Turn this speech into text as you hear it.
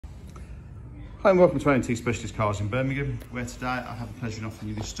Hi and welcome to AMT Specialist Cars in Birmingham, where today I have the pleasure of offering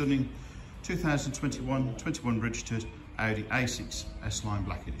you this stunning 2021 registered Audi A6 S-Line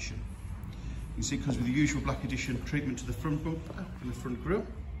Black Edition. You can see it comes with the usual Black Edition treatment to the front bumper and the front grille.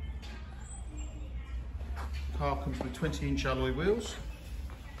 The car comes with 20-inch alloy wheels.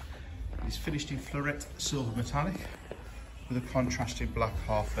 It's finished in Floret Silver Metallic with a contrasted black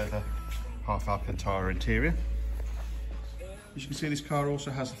half leather, half Alcantara interior. As you can see, this car also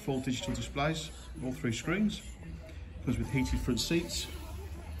has the full digital displays, all three screens. Comes with heated front seats,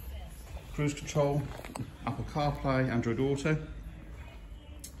 cruise control, Apple CarPlay, Android Auto.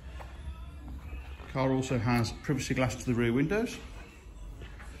 The car also has privacy glass to the rear windows,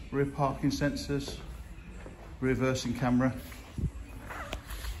 rear parking sensors, reversing camera.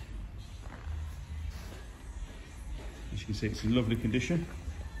 As you can see, it's in lovely condition.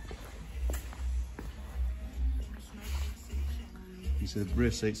 You see the rear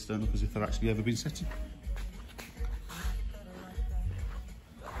seats don't look as if they've actually ever been set in.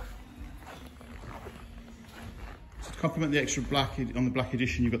 So to complement the extra black on the Black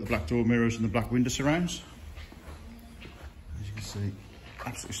Edition, you've got the black door mirrors and the black window surrounds. As you can see,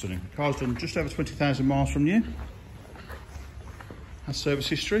 absolutely stunning. The car's done just over 20,000 miles from new. Has service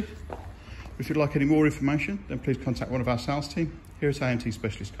history. If you'd like any more information, then please contact one of our sales team here at AMT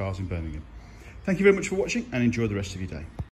Specialist Cars in Birmingham. Thank you very much for watching and enjoy the rest of your day.